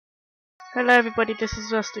Hello everybody, this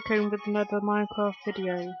is Rustic Home with another Minecraft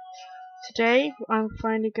video. Today I'm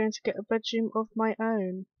finally going to get a bedroom of my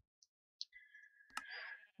own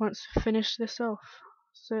once I finish this off.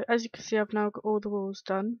 So as you can see, I've now got all the walls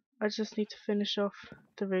done. I just need to finish off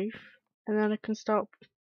the roof and then I can start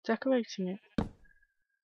decorating it.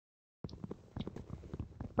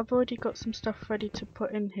 I've already got some stuff ready to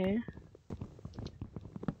put in here,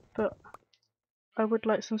 but I would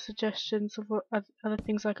like some suggestions of what other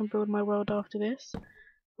things I can build my world after this,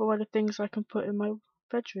 or other things I can put in my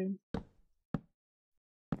bedroom.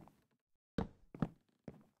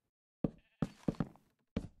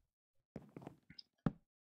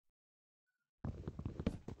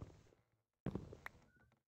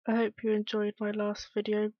 I hope you enjoyed my last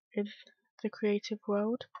video in the creative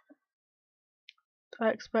world. I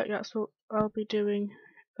expect that's what I'll be doing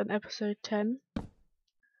in episode 10.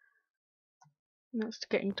 And it's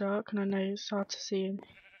getting dark and I know it's hard to see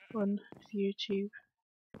on YouTube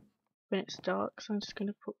when it's dark, so I'm just going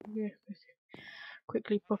to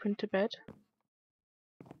quickly pop into bed.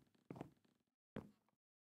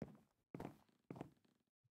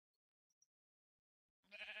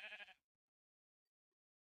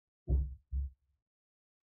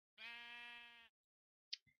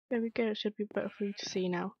 There we go, it should be better for you to see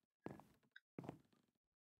now.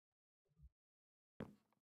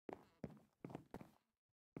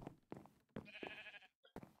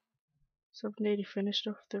 So I've nearly finished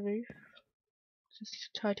off the roof, just to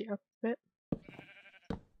tidy it up a bit.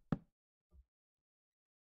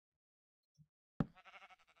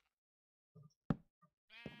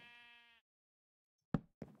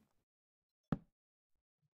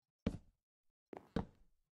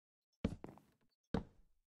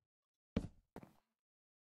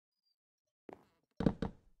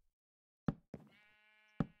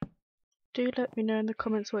 Do let me know in the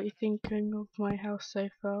comments what you're thinking of my house so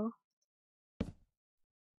far.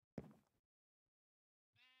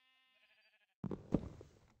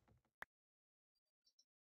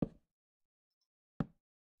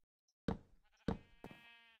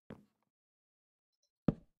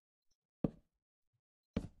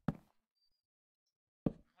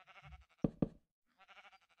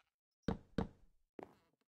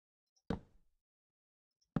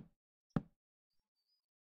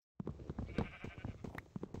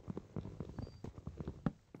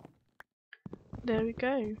 There we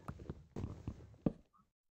go.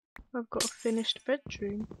 I've got a finished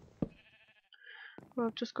bedroom. Well,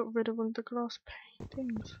 I've just got rid of one of the glass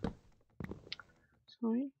paintings.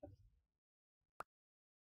 Sorry.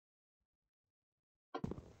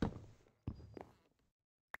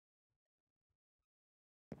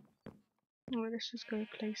 Alright, let's just go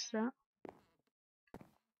replace that.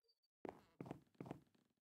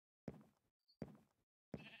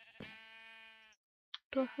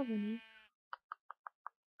 Do I have any?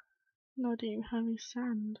 No, I don't even have any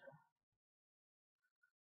sand.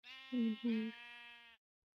 Here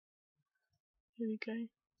we go.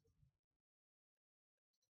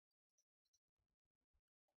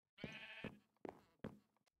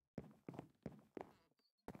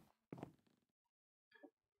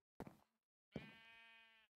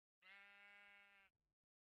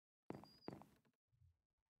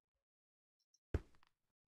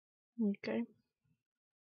 There we go.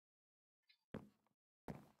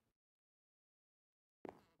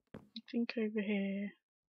 I think over here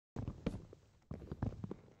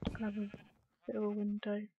I'll have a bit of a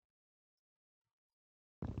window.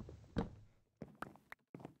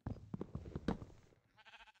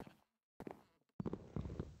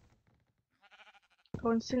 Oh,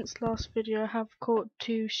 and since last video I have caught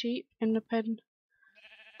 2 sheep in the pen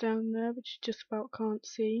down there, which you just about can't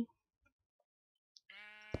see.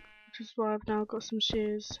 Which is why I've now got some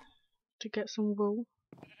shears to get some wool.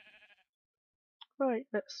 Right,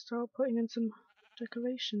 let's start putting in some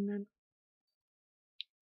decoration then.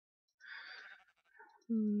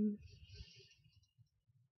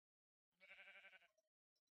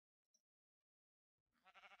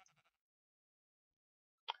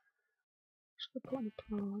 Should I put in a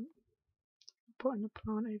plant? I'll put in a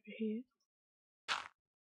plant over here.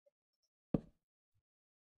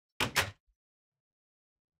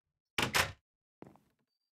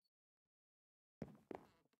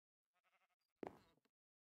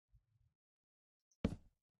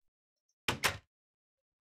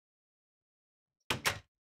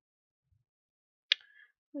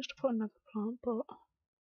 I should put another plant, but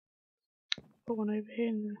put one over here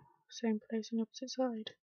in the same place on the opposite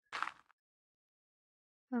side.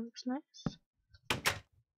 That looks nice.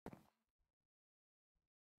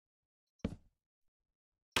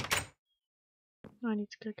 I need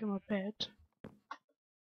to go get my bed.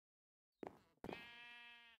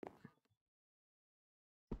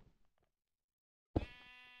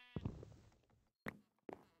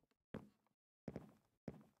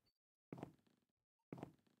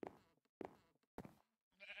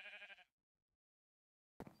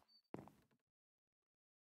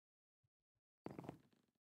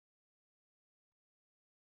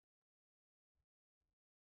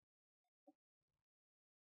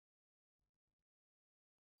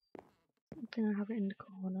 think I have it in the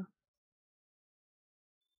corner.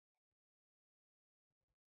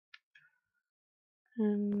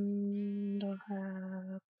 And I'll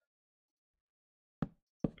have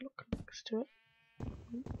block next to it.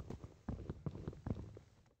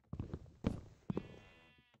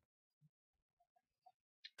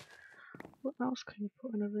 What else can you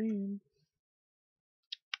put in a room?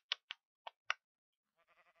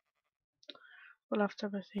 We'll have to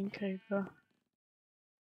have a think over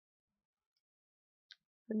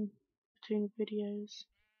in between videos.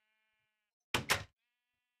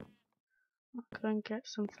 I'll go and get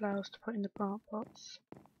some flowers to put in the plant pots.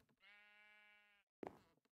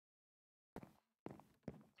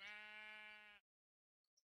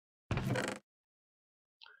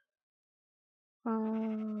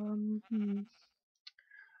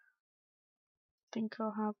 Think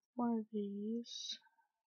I'll have one of these.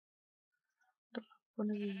 I'll have one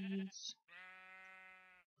of these.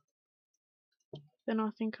 Then I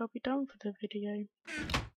think I'll be done for the video.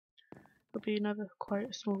 It'll be another quite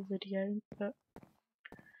a small video, but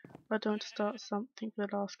I don't want to start something for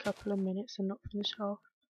the last couple of minutes and not finish off.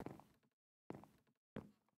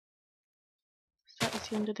 So that is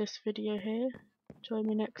the end of this video here. Join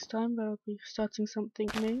me next time where I'll be starting something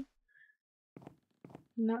new.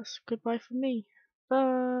 And that's goodbye from me.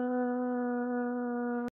 Bye!